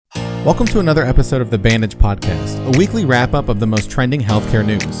Welcome to another episode of the Bandage Podcast, a weekly wrap-up of the most trending healthcare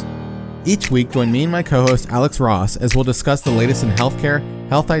news. Each week, join me and my co-host Alex Ross as we'll discuss the latest in healthcare,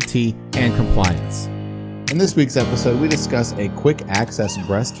 health IT, and compliance. In this week's episode, we discuss a quick access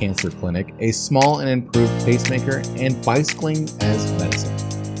breast cancer clinic, a small and improved pacemaker, and bicycling as medicine.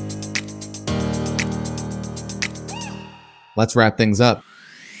 Let's wrap things up.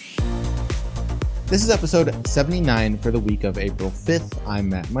 This is episode 79 for the week of April 5th. I'm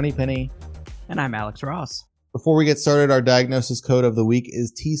Matt Moneypenny. And I'm Alex Ross. Before we get started, our diagnosis code of the week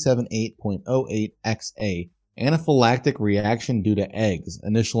is T78.08XA, anaphylactic reaction due to eggs,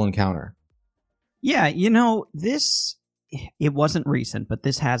 initial encounter. Yeah, it wasn't recent, but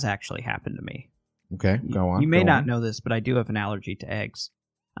this has actually happened to me. Okay, go on. You may not know this, but I do have an allergy to eggs.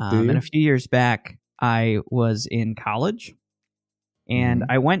 Do you? And a few years back, I was in college, and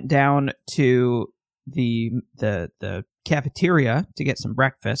I went down to the cafeteria to get some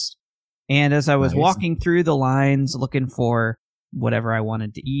breakfast. And as I was walking through the lines looking for whatever I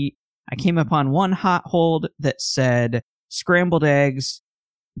wanted to eat, I came upon one hot hold that said scrambled eggs,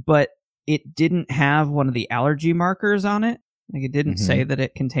 but it didn't have one of the allergy markers on it. Like, it didn't say that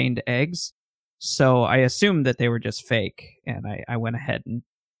it contained eggs. So I assumed that they were just fake, and I went ahead and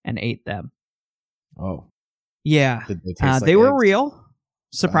ate them. Oh. Yeah. Did they taste like they were eggs? real,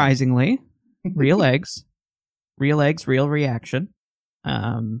 surprisingly. Real eggs. Real eggs, real reaction.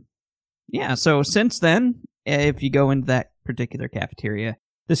 Yeah, so since then, if you go into that particular cafeteria,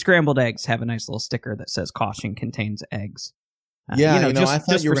 the scrambled eggs have a nice little sticker that says caution contains eggs. I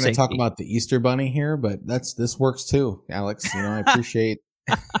thought you were going to talk about the Easter Bunny here, but this works too, Alex. I appreciate.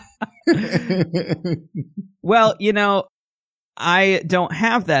 Well, I don't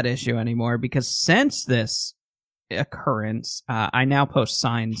have that issue anymore because since this occurrence, I now post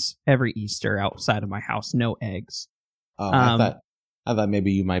signs every Easter outside of my house, no eggs. Oh, I thought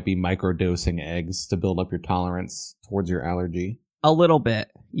maybe you might be microdosing eggs to build up your tolerance towards your allergy. A little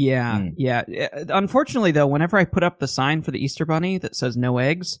bit. Yeah. Yeah. Unfortunately, though, whenever I put up the sign for the Easter Bunny that says no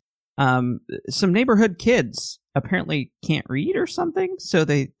eggs, some neighborhood kids apparently can't read or something. So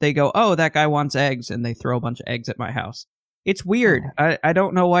they go, oh, that guy wants eggs. And they throw a bunch of eggs at my house. It's weird. I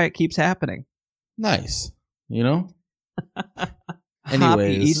don't know why it keeps happening. Nice. Happy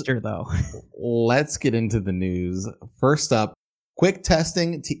Anyways, Easter, though. Let's get into the news. First up, quick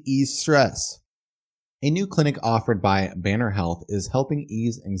testing to ease stress. A new clinic offered by Banner Health is helping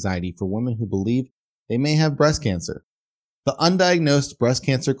ease anxiety for women who believe they may have breast cancer. The Undiagnosed Breast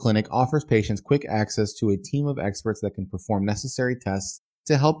Cancer Clinic offers patients quick access to a team of experts that can perform necessary tests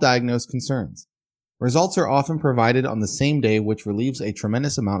to help diagnose concerns. Results are often provided on the same day, which relieves a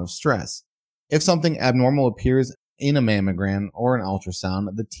tremendous amount of stress. If something abnormal appears in a mammogram or an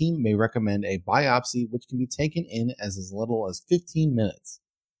ultrasound, the team may recommend a biopsy, which can be taken in as little as 15 minutes.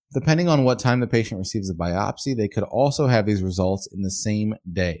 Depending on what time the patient receives a biopsy, they could also have these results in the same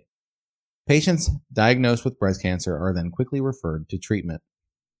day. Patients diagnosed with breast cancer are then quickly referred to treatment.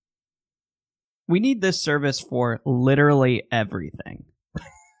 We need this service for literally everything.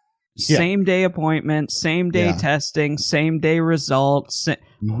 Yeah. Same day appointment, same day testing, same day results.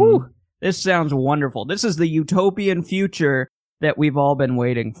 Whew, this sounds wonderful. This is the utopian future that we've all been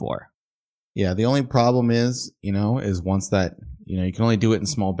waiting for. Yeah, the only problem is once that, you can only do it in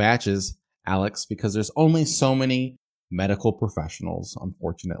small batches, Alex, because there's only so many medical professionals,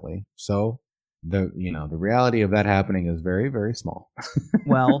 unfortunately. So the reality of that happening is very, very small.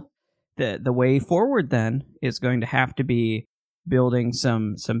 Well, the way forward then is going to have to be building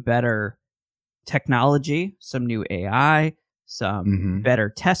some better technology, some new AI, some better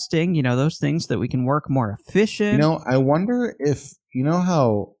testing, those things that we can work more efficient. I wonder if,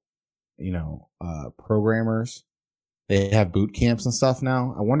 how, programmers, they have boot camps and stuff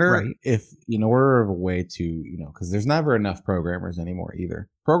now. I wonder if, we're a way to, because there's never enough programmers anymore either.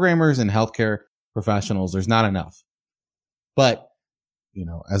 Programmers and healthcare professionals, there's not enough. But,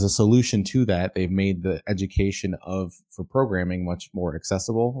 as a solution to that, they've made the education for programming much more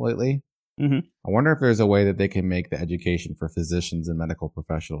accessible lately. I wonder if there's a way that they can make the education for physicians and medical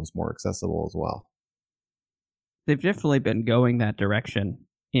professionals more accessible as well. They've definitely been going that direction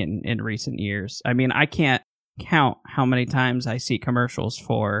in recent years. I mean, I can't count how many times I see commercials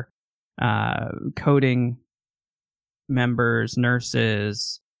for coding members,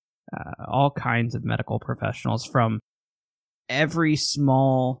 nurses, all kinds of medical professionals from every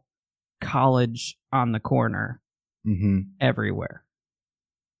small college on the corner, everywhere.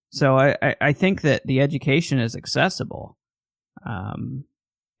 So I think that the education is accessible.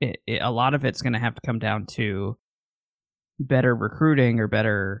 A lot of it's going to have to come down to better recruiting or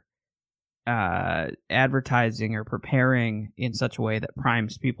better advertising or preparing in such a way that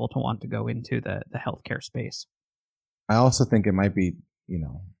primes people to want to go into the healthcare space. I also think it might be,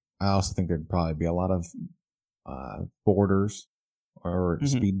 I also think there'd probably be a lot of borders or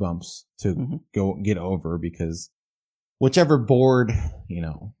speed bumps to go get over, because whichever board,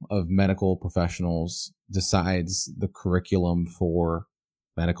 of medical professionals decides the curriculum for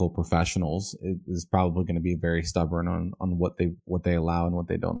medical professionals is probably going to be very stubborn on what they allow and what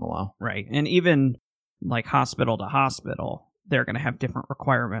they don't allow. Right. And even like hospital to hospital, they're going to have different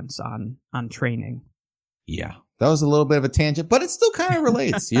requirements on training. Yeah. That was a little bit of a tangent, but it still kind of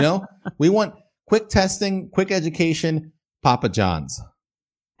relates, We want quick testing, quick education, Papa John's.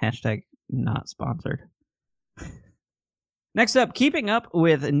 Hashtag not sponsored. Next up, keeping up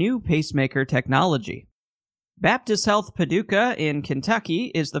with new pacemaker technology. Baptist Health Paducah in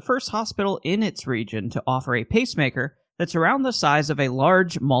Kentucky is the first hospital in its region to offer a pacemaker that's around the size of a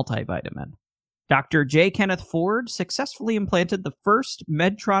large multivitamin. Dr. J. Kenneth Ford successfully implanted the first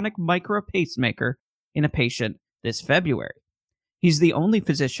Medtronic micro pacemaker in a patient this February. He's the only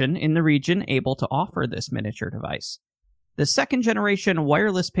physician in the region able to offer this miniature device. The second-generation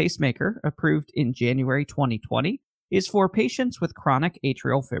wireless pacemaker, approved in January 2020, is for patients with chronic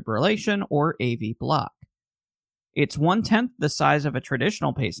atrial fibrillation or AV block. It's 1/10 the size of a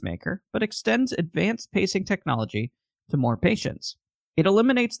traditional pacemaker, but extends advanced pacing technology to more patients. It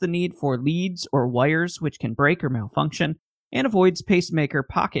eliminates the need for leads or wires which can break or malfunction, and avoids pacemaker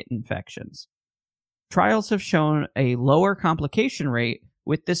pocket infections. Trials have shown a lower complication rate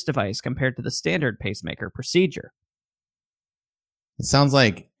with this device compared to the standard pacemaker procedure. It sounds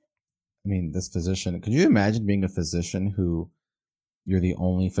like, this physician, could you imagine being a physician who you're the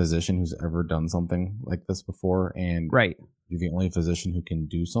only physician who's ever done something like this before, and right. You're the only physician who can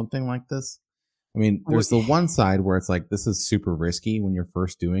do something like this? There's the one side where it's like, this is super risky when you're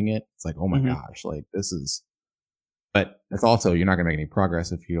first doing it. It's like, oh my gosh, like this is, but it's also, you're not going to make any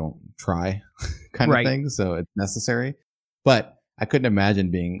progress if you don't try kind of thing. So it's necessary. But I couldn't imagine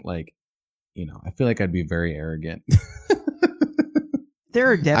being like, I feel like I'd be very arrogant. There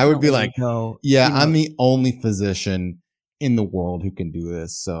are definitely, I would be like, I'm the only physician in the world who can do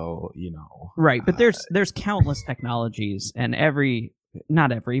this. So, Right. But there's countless technologies, and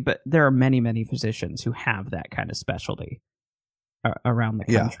not every, but there are many, many physicians who have that kind of specialty around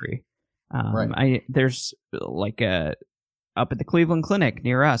the country. Right. There's like up at the Cleveland Clinic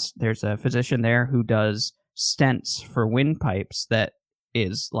near us, there's a physician there who does stents for windpipes that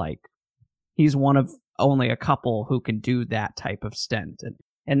is like, he's one of only a couple who can do that type of stent.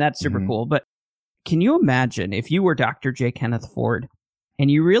 And that's super cool. But can you imagine if you were Dr. J. Kenneth Ford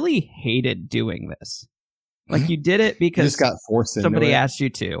and you really hated doing this? Like you did it because you just got forced into somebody it. asked you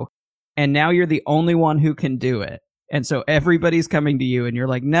to, and now you're the only one who can do it. And so everybody's coming to you and you're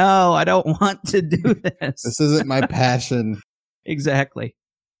like, no, I don't want to do this. This isn't my passion. Exactly.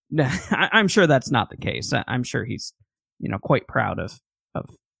 No, I'm sure that's not the case. I'm sure he's, quite proud of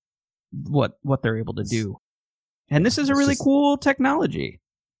what they're able to do. And this is a really cool technology.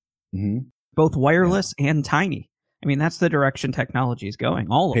 Both wireless and tiny. That's the direction technology is going.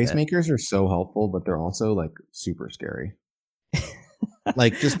 All of it. Pacemakers are so helpful, but they're also like super scary.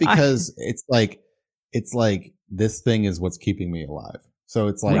 Like just because it's like this thing is what's keeping me alive. So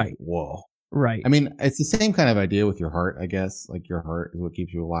it's like, whoa. Right. It's the same kind of idea with your heart, I guess. Like your heart is what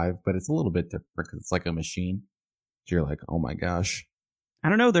keeps you alive, but it's a little bit different because it's like a machine. So you're like, oh my gosh. I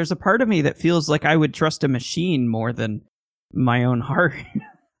don't know. There's a part of me that feels like I would trust a machine more than my own heart.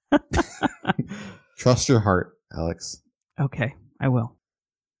 Trust your heart, Alex. Okay, I will.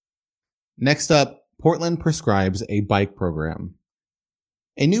 Next up, Portland prescribes a bike program.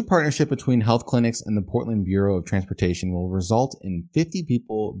 A new partnership between health clinics and the Portland Bureau of Transportation will result in 50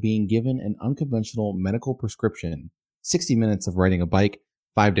 people being given an unconventional medical prescription, 60 minutes of riding a bike,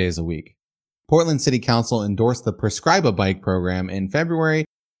 5 days a week. Portland City Council endorsed the Prescribe a Bike program in February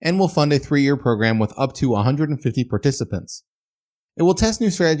and will fund a 3-year program with up to 150 participants. It will test new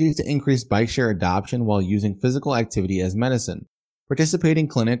strategies to increase bike share adoption while using physical activity as medicine. Participating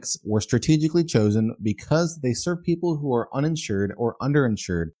clinics were strategically chosen because they serve people who are uninsured or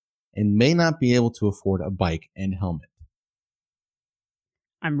underinsured and may not be able to afford a bike and helmet.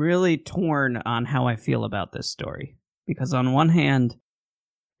 I'm really torn on how I feel about this story. Because on one hand,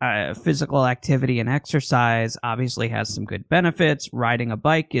 physical activity and exercise obviously has some good benefits. Riding a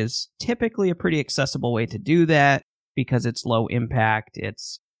bike is typically a pretty accessible way to do that because it's low impact.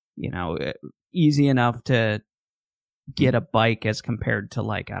 It's, easy enough to get a bike as compared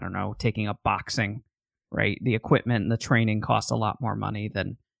to taking up boxing, right? The equipment and the training costs a lot more money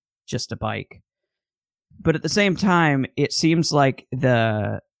than just a bike. But at the same time, it seems like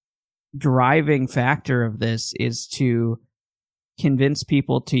the driving factor of this is to convince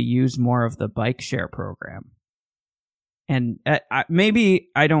people to use more of the bike share program. And maybe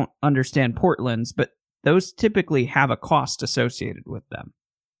I don't understand Portland's, but those typically have a cost associated with them.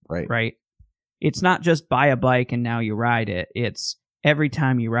 Right? It's not just buy a bike and now you ride it. It's every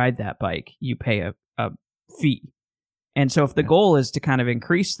time you ride that bike, you pay a fee. And so if the goal is to kind of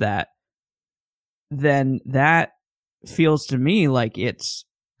increase that, then that feels to me like it's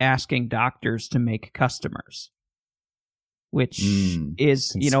asking doctors to make customers, which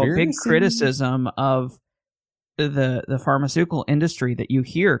is, a big criticism of the pharmaceutical industry that you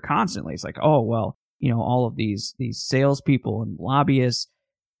hear constantly. It's like, oh, well, all of these salespeople and lobbyists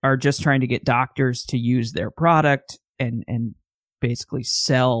are just trying to get doctors to use their product and basically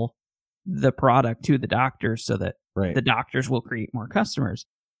sell the product to the doctors so that the doctors will create more customers.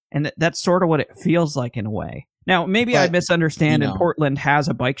 And that's sort of what it feels like in a way. Now, maybe I misunderstand, and Portland has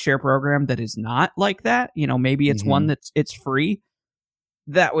a bike share program that is not like that. Maybe it's one it's free.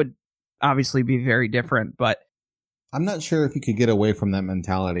 That would obviously be very different, but I'm not sure if you could get away from that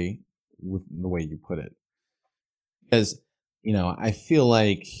mentality with the way you put it. Because, I feel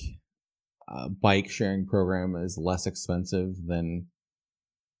like a bike sharing program is less expensive than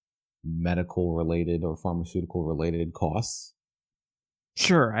medical related or pharmaceutical related costs.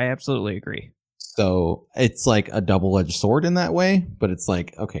 Sure, I absolutely agree. So it's like a double-edged sword in that way, but it's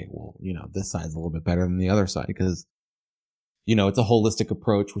like, okay, well, this side's a little bit better than the other side because, it's a holistic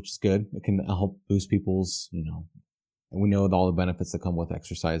approach, which is good. It can help boost people's, and we know all the benefits that come with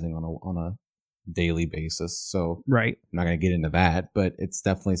exercising on a daily basis. So right. I'm not going to get into that, but it's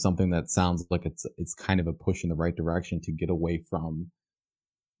definitely something that sounds like it's kind of a push in the right direction to get away from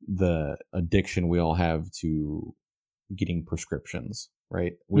the addiction we all have to getting prescriptions,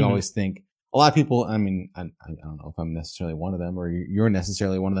 right? We always think a lot of people, I mean, I don't know if I'm necessarily one of them or you're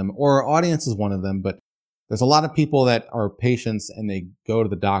necessarily one of them or our audience is one of them, but there's a lot of people that are patients and they go to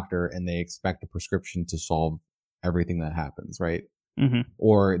the doctor and they expect a prescription to solve everything that happens, right?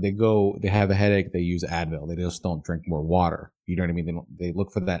 Or they have a headache, they use Advil. They just don't drink more water. You know what I mean? They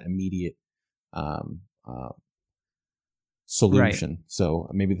look for that immediate solution. Right. So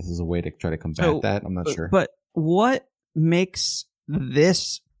maybe this is a way to try to combat that. I'm not sure. But what makes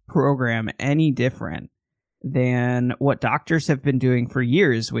this program any different than what doctors have been doing for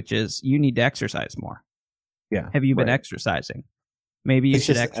years, which is you need to exercise more? Yeah. Have you been exercising? Maybe you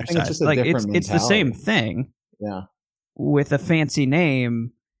should exercise. It's the same thing. Yeah. With a fancy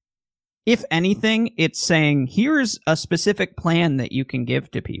name. If anything, it's saying here's a specific plan that you can give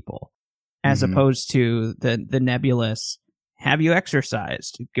to people, as opposed to the nebulous have you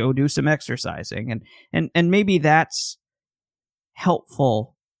exercised? Go do some exercising. And maybe that's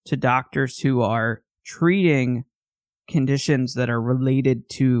helpful to doctors who are treating conditions that are related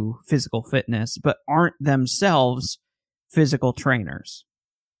to physical fitness, but aren't themselves physical trainers.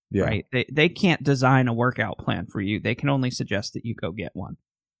 Yeah. Right? They can't design a workout plan for you. They can only suggest that you go get one.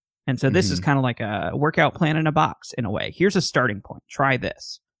 And so this is kind of like a workout plan in a box in a way. Here's a starting point. Try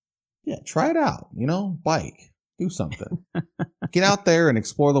this. Yeah, try it out. Bike. Do something. Get out there and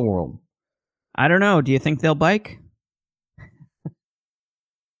explore the world. I don't know. Do you think they'll bike?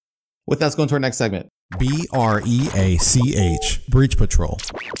 With that, let's go into our next segment. BREACH, Breach Patrol.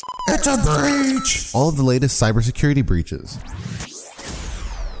 It's a breach! All of the latest cybersecurity breaches.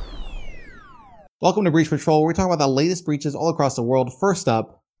 Welcome to Breach Patrol, where we talk about the latest breaches all across the world. First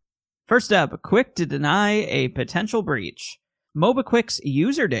up, quick to deny a potential breach. MobiQuick's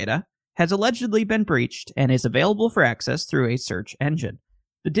user data has allegedly been breached and is available for access through a search engine.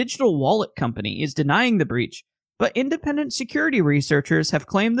 The digital wallet company is denying the breach, but independent security researchers have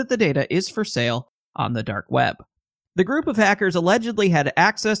claimed that the data is for sale on the dark web. The group of hackers allegedly had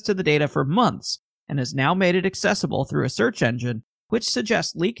access to the data for months and has now made it accessible through a search engine, which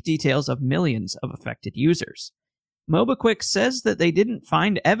suggests leaked details of millions of affected users. MobiQuick says that they didn't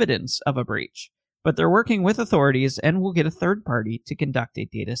find evidence of a breach, but they're working with authorities and will get a third party to conduct a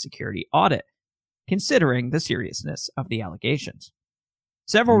data security audit, considering the seriousness of the allegations.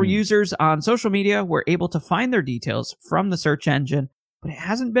 Several users on social media were able to find their details from the search engine, but it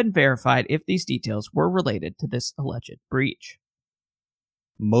hasn't been verified if these details were related to this alleged breach.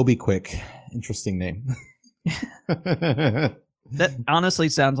 MobiQuick. Interesting name. That honestly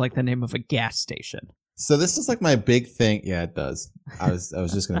sounds like the name of a gas station. So this is like my big thing. Yeah, it does. I was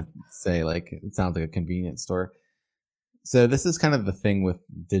just going to say, like, it sounds like a convenience store. So this is kind of the thing with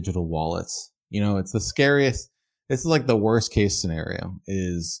digital wallets. It's the scariest. This is like the worst case scenario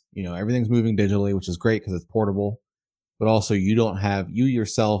is, everything's moving digitally, which is great because it's portable, but also you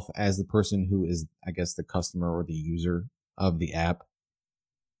yourself as the person who is, I guess, the customer or the user of the app.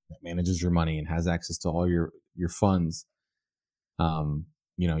 that manages your money and has access to all your funds,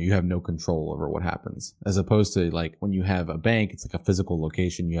 you have no control over what happens. As opposed to like when you have a bank, it's like a physical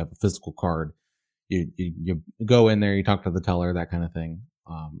location. You have a physical card. You go in there, you talk to the teller, that kind of thing.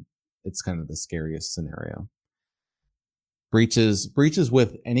 It's kind of the scariest scenario. Breaches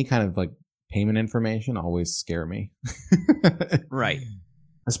with any kind of like payment information always scare me. Right.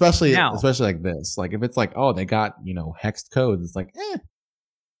 Especially like this. Like if it's like, oh, they got, hexed codes, it's like,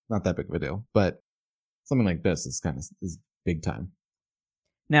 not that big of a deal. But something like this is big time.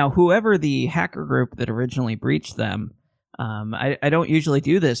 Now, whoever the hacker group that originally breached them, I don't usually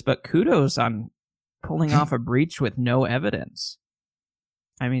do this, but kudos on pulling off a breach with no evidence.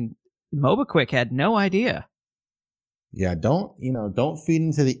 I mean, MobiQuick had no idea. Yeah, don't feed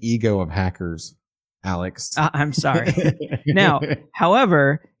into the ego of hackers, Alex. I'm sorry. Now,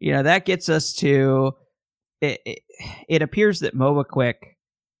 however, that gets us to it appears that MobiQuick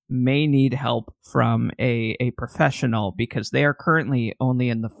may need help from a professional because they are currently only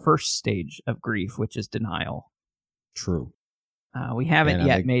in the first stage of grief, which is denial. True. We haven't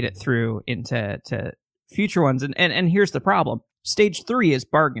yet made it through into future ones. And here's the problem. Stage 3 is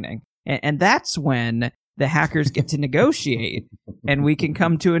bargaining. And that's when the hackers get to negotiate and we can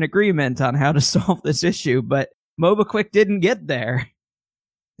come to an agreement on how to solve this issue. But MobiQuick didn't get there.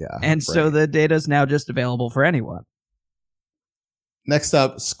 Yeah. And so the data is now just available for anyone. Next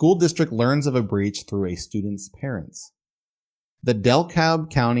up, school district learns of a breach through a student's parents. The DeKalb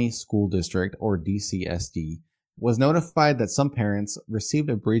County School District, or DCSD, was notified that some parents received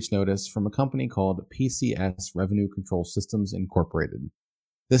a breach notice from a company called PCS Revenue Control Systems Incorporated.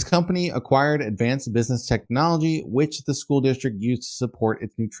 This company acquired advanced business technology, which the school district used to support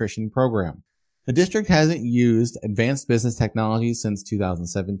its nutrition program. The district hasn't used advanced business technology since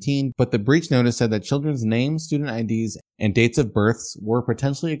 2017, but the breach notice said that children's names, student IDs, and dates of births were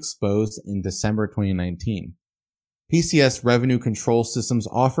potentially exposed in December 2019. PCS Revenue Control Systems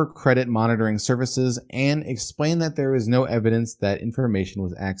offer credit monitoring services and explain that there is no evidence that information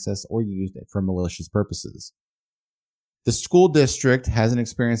was accessed or used for malicious purposes. The school district hasn't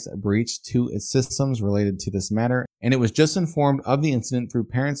experienced a breach to its systems related to this matter, and it was just informed of the incident through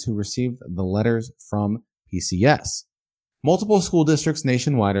parents who received the letters from PCS. Multiple school districts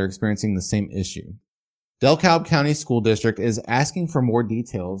nationwide are experiencing the same issue. DeKalb County School District is asking for more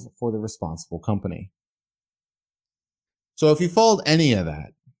details for the responsible company. So if you followed any of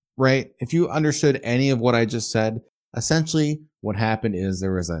that, right, if you understood any of what I just said, essentially what happened is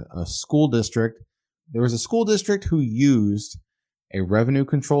there was a school district. There was a school district who used a revenue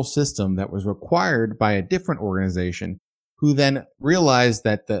control system that was required by a different organization, who then realized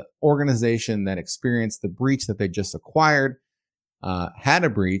that the organization that experienced the breach that they just acquired had a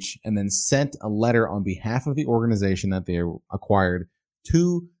breach, and then sent a letter on behalf of the organization that they acquired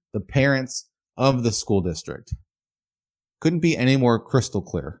to the parents of the school district. Couldn't be any more crystal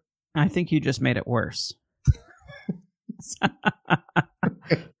clear. I think you just made it worse.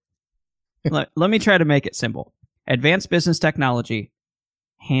 Let me try to make it simple. Advanced Business Technology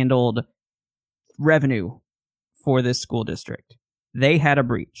handled revenue for this school district. They had a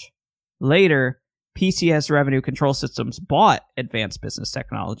breach. Later, PCS Revenue Control Systems bought Advanced Business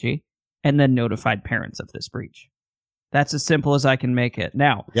Technology and then notified parents of this breach. That's as simple as I can make it.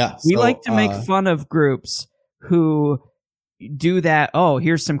 Now, we like to make fun of groups who do that, oh,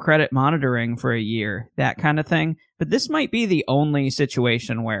 here's some credit monitoring for a year, that kind of thing. But this might be the only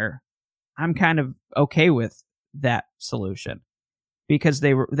situation where I'm kind of okay with that solution, because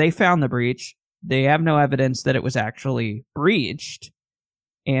they found the breach. They have no evidence that it was actually breached,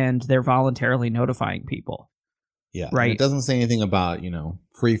 and they're voluntarily notifying people. Yeah, right. It doesn't say anything about,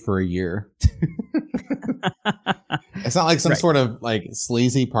 free for a year. It's not like some sort of like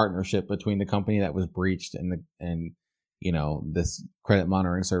sleazy partnership between the company that was breached and this credit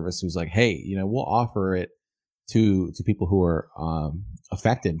monitoring service who's like, hey, we'll offer it to people who are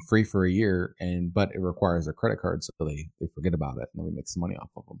affected free for a year, but it requires their credit card, so they forget about it, and then we make some money off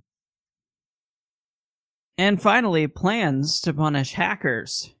of them. And finally, plans to punish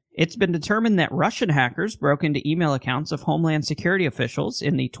hackers. It's been determined that Russian hackers broke into email accounts of Homeland Security officials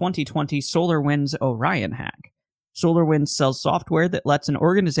in the 2020 SolarWinds Orion hack. SolarWinds sells software that lets an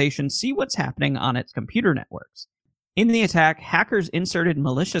organization see what's happening on its computer networks. In the attack, hackers inserted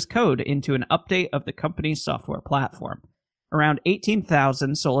malicious code into an update of the company's software platform. Around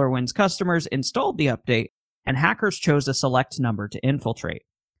 18,000 SolarWinds customers installed the update, and hackers chose a select number to infiltrate.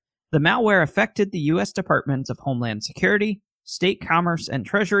 The malware affected the U.S. Departments of Homeland Security, State Commerce and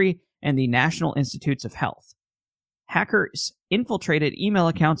Treasury, and the National Institutes of Health. Hackers infiltrated email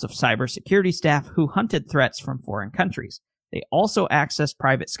accounts of cybersecurity staff who hunted threats from foreign countries. They also accessed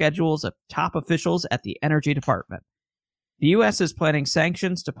private schedules of top officials at the Energy Department. The U.S. is planning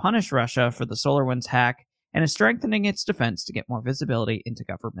sanctions to punish Russia for the SolarWinds hack and is strengthening its defense to get more visibility into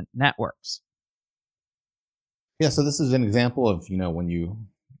government networks. Yeah, so this is an example of, when you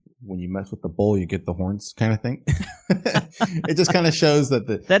mess with the bull, you get the horns kind of thing. It just kind of shows that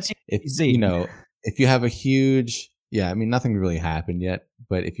if you have a huge, nothing really happened yet,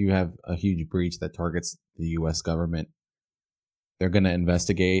 but if you have a huge breach that targets the U.S. government, they're going to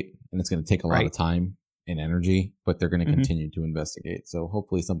investigate, and it's going to take a lot of time and energy, but they're going to continue to investigate. So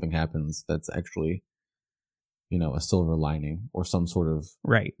hopefully something happens that's actually, a silver lining or some sort of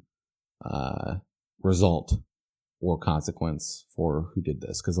result or consequence for who did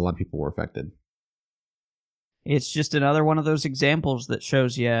this, because a lot of people were affected. It's just another one of those examples that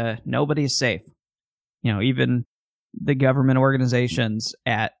shows you nobody's safe. Even the government organizations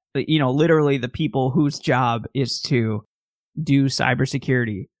at, literally the people whose job is to do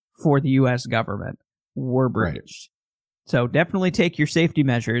cybersecurity for the U.S. government were breached. So definitely take your safety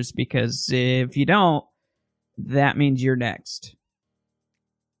measures, because if you don't, that means you're next.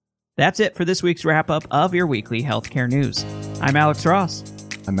 That's it for this week's wrap-up of your weekly healthcare news. I'm Alex Ross.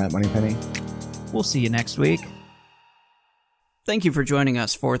 I'm Matt Moneypenny. We'll see you next week. Thank you for joining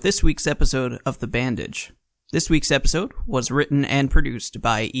us for this week's episode of The Bandage. This week's episode was written and produced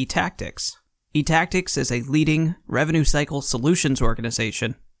by eTactics. eTactics is a leading revenue cycle solutions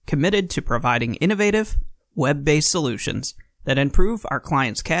organization committed to providing innovative, web-based solutions that improve our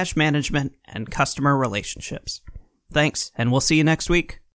clients' cash management and customer relationships. Thanks, and we'll see you next week.